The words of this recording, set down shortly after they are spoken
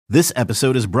This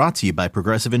episode is brought to you by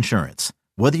Progressive Insurance.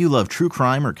 Whether you love true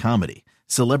crime or comedy,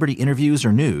 celebrity interviews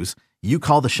or news, you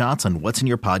call the shots on what's in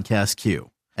your podcast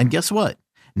queue. And guess what?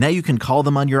 Now you can call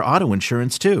them on your auto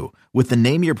insurance too with the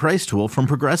Name Your Price tool from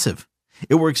Progressive.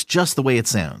 It works just the way it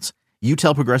sounds. You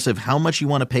tell Progressive how much you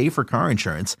want to pay for car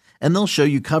insurance, and they'll show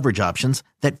you coverage options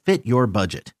that fit your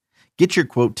budget. Get your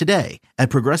quote today at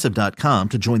Progressive.com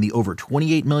to join the over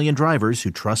 28 million drivers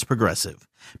who trust Progressive.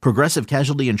 Progressive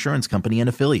Casualty Insurance Company and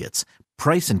Affiliates.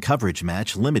 Price and coverage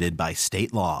match limited by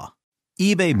state law.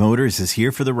 eBay Motors is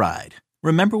here for the ride.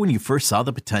 Remember when you first saw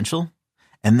the potential?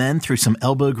 And then through some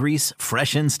elbow grease,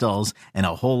 fresh installs, and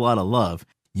a whole lot of love,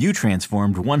 you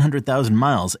transformed 100,000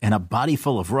 miles and a body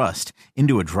full of rust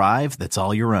into a drive that's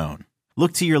all your own.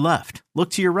 Look to your left.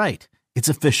 Look to your right. It's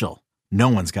official. No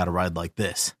one's got a ride like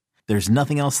this. There's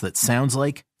nothing else that sounds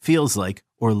like, feels like,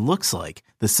 or looks like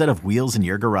the set of wheels in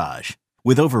your garage.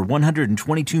 With over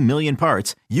 122 million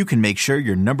parts, you can make sure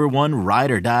your number one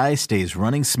ride or die stays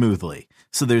running smoothly.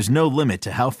 So there's no limit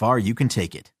to how far you can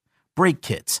take it. Brake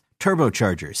kits,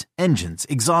 turbochargers, engines,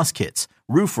 exhaust kits,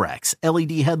 roof racks,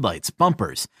 LED headlights,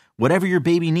 bumpers, whatever your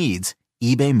baby needs,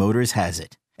 eBay Motors has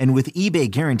it. And with eBay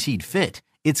Guaranteed Fit,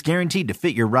 it's guaranteed to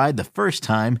fit your ride the first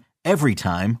time, every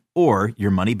time, or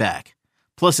your money back.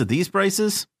 Plus, at these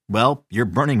prices, well, you're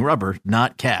burning rubber,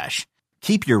 not cash.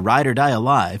 Keep your ride or die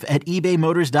alive at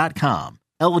ebaymotors.com.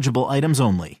 Eligible items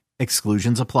only.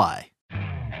 Exclusions apply.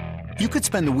 You could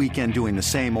spend the weekend doing the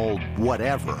same old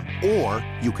whatever, or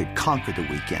you could conquer the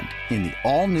weekend in the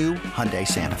all-new Hyundai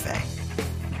Santa Fe.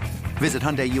 Visit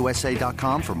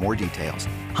HyundaiUSA.com for more details.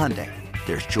 Hyundai,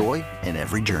 there's joy in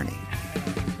every journey.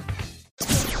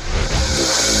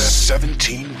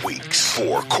 17 weeks,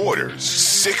 4 quarters,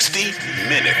 60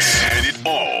 minutes, and it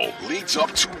all leads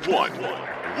up to one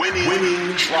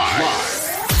winning drive.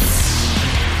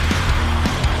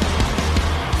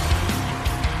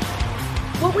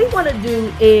 What we want to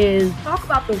do is talk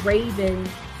about the Ravens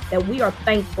that we are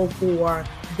thankful for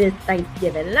this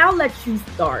Thanksgiving. And I'll let you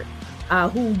start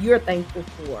who you're thankful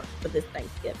for this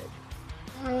Thanksgiving.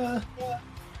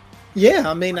 Yeah,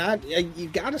 I mean, you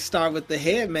got to start with the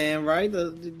head man, right?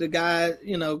 The guy,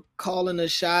 calling the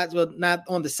shots, well, not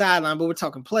on the sideline, but we're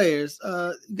talking players.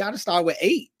 You got to start with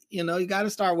 8. You got to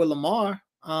start with Lamar.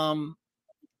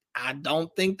 I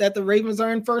don't think that the Ravens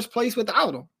are in first place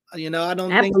without him. I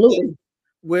don't think that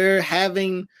we're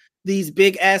having these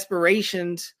big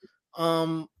aspirations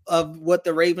of what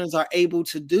the Ravens are able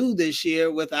to do this year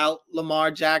without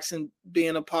Lamar Jackson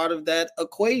being a part of that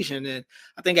equation. And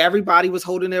I think everybody was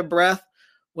holding their breath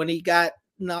when he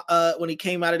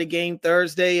came out of the game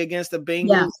Thursday against the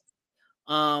Bengals.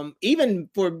 Yeah. Even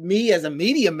for me as a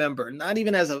media member, not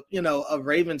even as a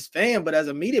Ravens fan, but as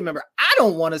a media member, I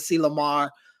don't want to see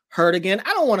Lamar hurt again.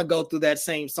 I don't want to go through that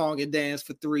same song and dance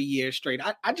for 3 years straight.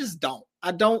 I just don't.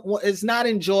 I don't want. It's not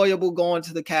enjoyable going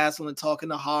to the castle and talking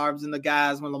to Harbs and the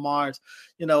guys when Lamar's,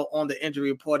 on the injury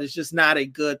report. It's just not a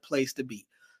good place to be.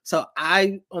 So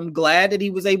I am glad that he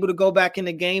was able to go back in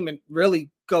the game and really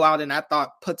go out and I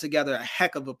thought put together a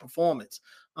heck of a performance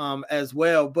as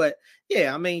well. But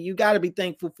yeah, I mean, you got to be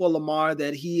thankful for Lamar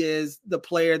that he is the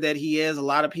player that he is. A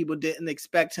lot of people didn't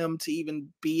expect him to even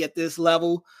be at this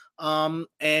level.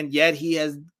 And yet he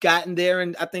has gotten there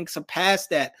and I think surpassed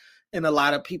that in a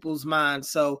lot of people's minds.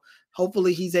 So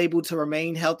hopefully he's able to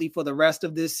remain healthy for the rest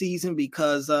of this season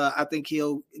because I think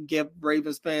he'll give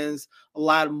Ravens fans a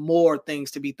lot more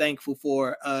things to be thankful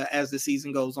for as the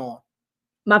season goes on.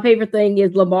 My favorite thing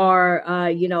is Lamar,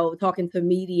 talking to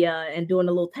media and doing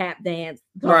a little tap dance,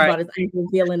 talking about his ankle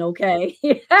feeling okay.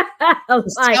 It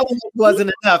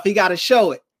wasn't enough. He got to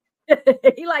show it.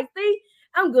 He see,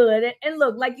 I'm good. And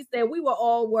look, like you said, we were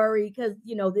all worried because,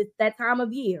 it's that time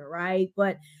of year, right?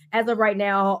 But as of right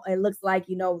now, it looks like,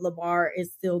 Lamar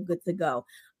is still good to go.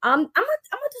 I'm going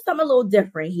to do something a little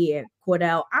different here,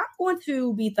 Cordell. I'm going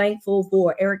to be thankful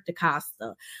for Eric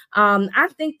DeCosta. I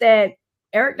think that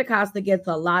Eric DeCosta gets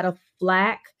a lot of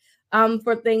flack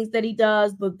for things that he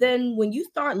does. But then when you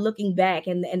start looking back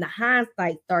and the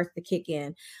hindsight starts to kick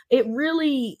in,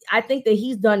 I think that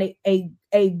he's done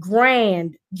a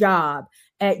grand job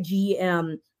at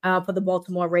GM for the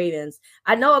Baltimore Ravens.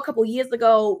 I know a couple years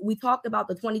ago, we talked about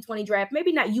the 2020 draft,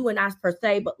 maybe not you and I per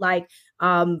se, but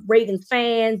Ravens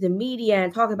fans and media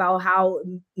and talking about how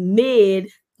mid,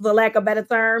 for lack of a better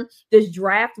term, this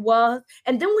draft was.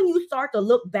 And then when you start to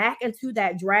look back into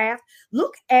that draft,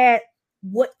 look at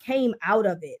what came out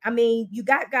of it. I mean, you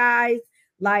got guys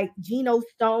like Geno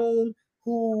Stone,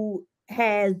 who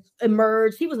has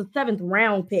emerged. He was a 7th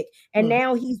round pick, and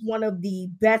now he's one of the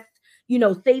best,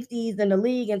 safeties in the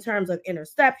league in terms of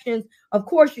interceptions. Of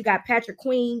course, you got Patrick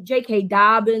Queen, J.K.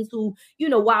 Dobbins, who,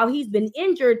 while he's been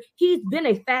injured, he's been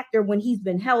a factor when he's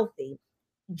been healthy.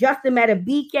 Justin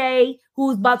Madubuike,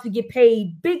 who's about to get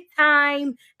paid big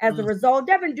time as a result.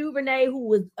 Devin Duvernay, who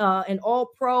was an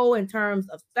all-pro in terms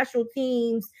of special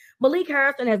teams. Malik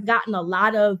Harrison has gotten a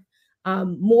lot of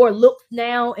more looks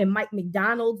now in Mike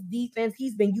McDonald's defense.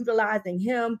 He's been utilizing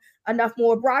him enough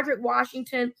more. Broderick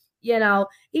Washington, he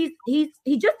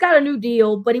just got a new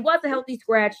deal, but he was a healthy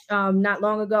scratch not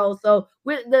long ago. So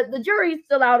the jury's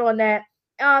still out on that.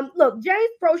 Look, James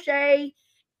Prochet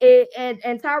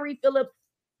and Tyree Phillips.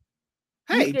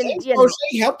 Hey, James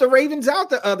Prochet helped the Ravens out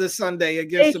the other Sunday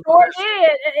against the Bears.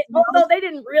 Did, although they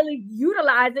didn't really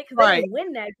utilize it because they didn't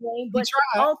win that game. But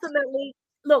ultimately,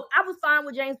 look, I was fine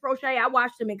with James Prochet. I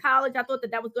watched him in college. I thought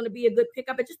that was going to be a good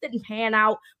pickup. It just didn't pan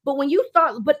out. But when you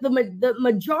start, the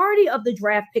majority of the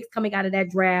draft picks coming out of that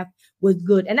draft was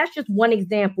good. And that's just one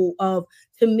example of,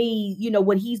 to me,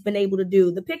 what he's been able to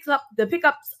do. The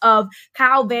pickups of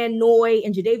Kyle Van Noy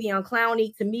and Jadeveon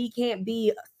Clowney, to me, can't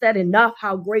be said enough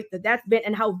how great that's been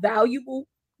and how valuable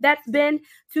that's been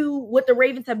to what the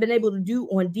Ravens have been able to do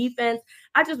on defense.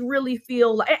 I just really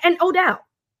feel like, and Odell.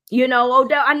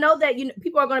 Odell, I know that,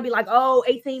 people are going to be like, oh,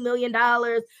 $18 million.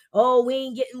 Oh, we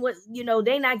ain't getting what,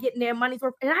 they not getting their money's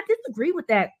worth. And I disagree with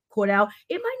that, Cordell.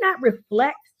 It might not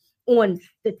reflect on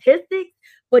statistics,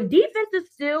 but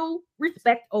defenses still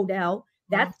respect Odell.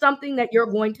 That's something that you're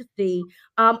going to see.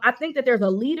 I think that there's a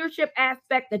leadership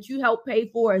aspect that you help pay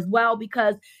for as well,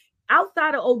 because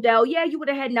outside of Odell, you would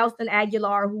have had Nelson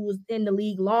Aguilar, who was in the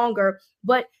league longer,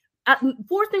 but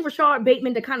forcing Rashad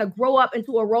Bateman to kind of grow up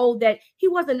into a role that he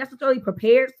wasn't necessarily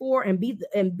prepared for and be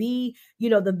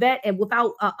the vet and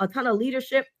without a ton of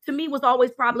leadership, to me, was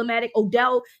always problematic.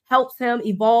 Odell helps him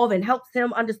evolve and helps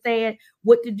him understand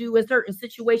what to do in certain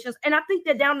situations. And I think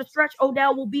that down the stretch,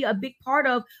 Odell will be a big part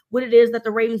of what it is that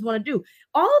the Ravens want to do.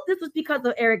 All of this is because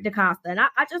of Eric DeCosta. And I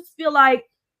just feel like,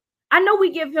 I know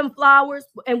we give him flowers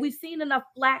and we've seen enough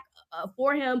flack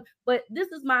for him, but this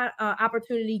is my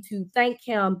opportunity to thank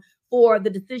him for the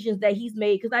decisions that he's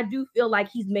made, because I do feel like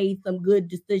he's made some good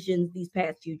decisions these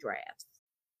past few drafts.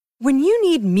 When you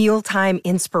need mealtime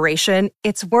inspiration,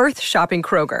 it's worth shopping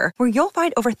Kroger, where you'll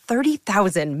find over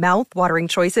 30,000 mouth-watering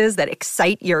choices that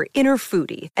excite your inner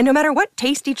foodie. And no matter what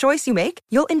tasty choice you make,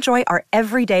 you'll enjoy our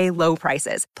everyday low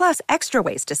prices, plus extra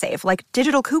ways to save, like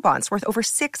digital coupons worth over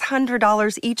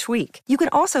 $600 each week. You can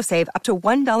also save up to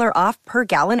 $1 off per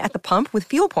gallon at the pump with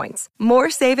fuel points.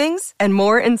 More savings and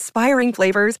more inspiring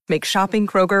flavors make shopping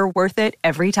Kroger worth it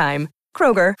every time.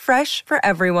 Kroger, fresh for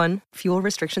everyone. Fuel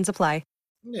restrictions apply.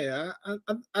 Yeah,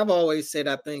 I've always said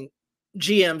I think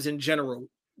GMs in general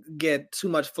get too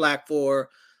much flack for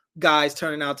guys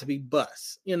turning out to be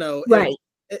busts. Right.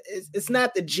 It's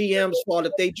not the GM's fault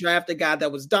if they draft a guy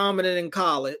that was dominant in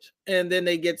college and then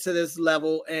they get to this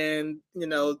level and,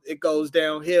 it goes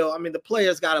downhill. I mean, the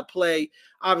players got to play.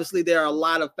 Obviously, there are a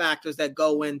lot of factors that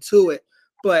go into it,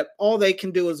 but all they can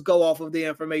do is go off of the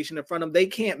information in front of them. They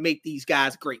can't make these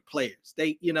guys great players.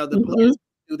 They, the players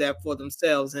do that for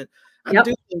themselves. And I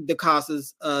do think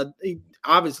DeCosta's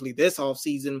obviously this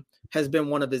offseason has been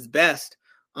one of his best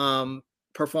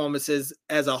performances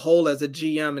as a whole as a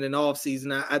GM in an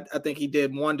offseason. I think he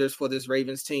did wonders for this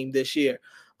Ravens team this year.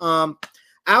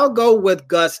 I'll go with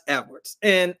Gus Edwards.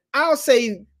 And I'll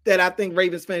say that I think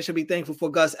Ravens fans should be thankful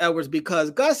for Gus Edwards because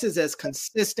Gus is as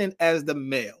consistent as the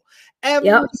mail.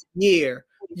 Every year,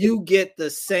 you get the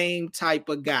same type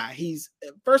of guy. He's,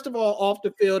 first of all, off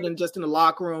the field and just in the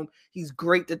locker room, he's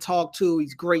great to talk to.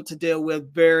 He's great to deal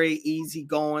with, very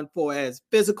easygoing for as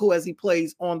physical as he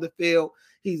plays on the field.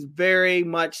 He's very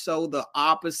much so the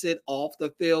opposite off the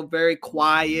field, very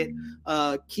quiet,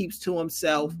 keeps to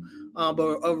himself,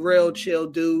 but a real chill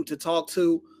dude to talk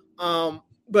to.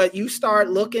 But you start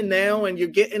looking now and you're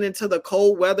getting into the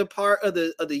cold weather part of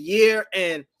the year,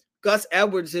 and Gus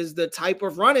Edwards is the type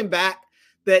of running back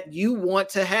that you want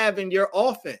to have in your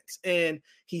offense. And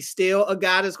he's still a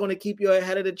guy that's going to keep you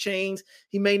ahead of the chains.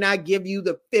 He may not give you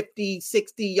the 50,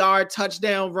 60-yard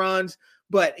touchdown runs,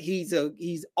 but he's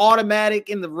automatic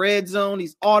in the red zone.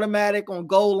 He's automatic on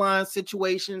goal line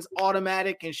situations,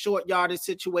 automatic in short yardage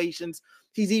situations.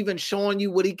 He's even showing you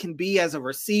what he can be as a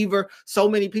receiver. So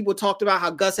many people talked about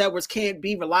how Gus Edwards can't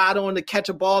be relied on to catch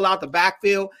a ball out the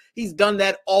backfield. He's done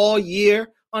that all year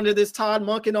under this Todd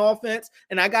Monken offense.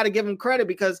 And I got to give him credit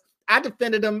because I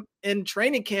defended him in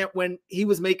training camp when he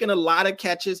was making a lot of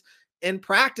catches in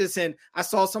practice. And I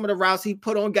saw some of the routes he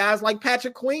put on guys like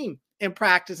Patrick Queen in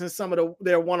practice and some of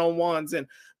their one-on-ones. And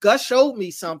Gus showed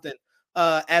me something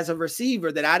as a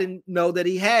receiver that I didn't know that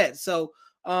he had. So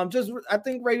I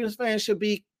think Ravens fans should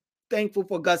be thankful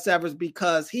for Gus Edwards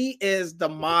because he is the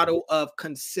model of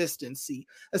consistency,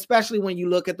 especially when you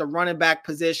look at the running back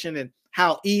position and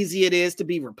how easy it is to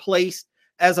be replaced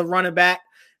as a running back.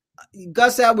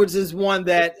 Gus Edwards is one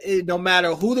that no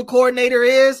matter who the coordinator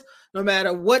is, no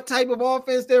matter what type of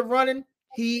offense they're running,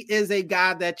 he is a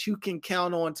guy that you can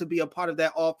count on to be a part of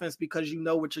that offense because you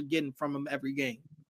know what you're getting from him every game.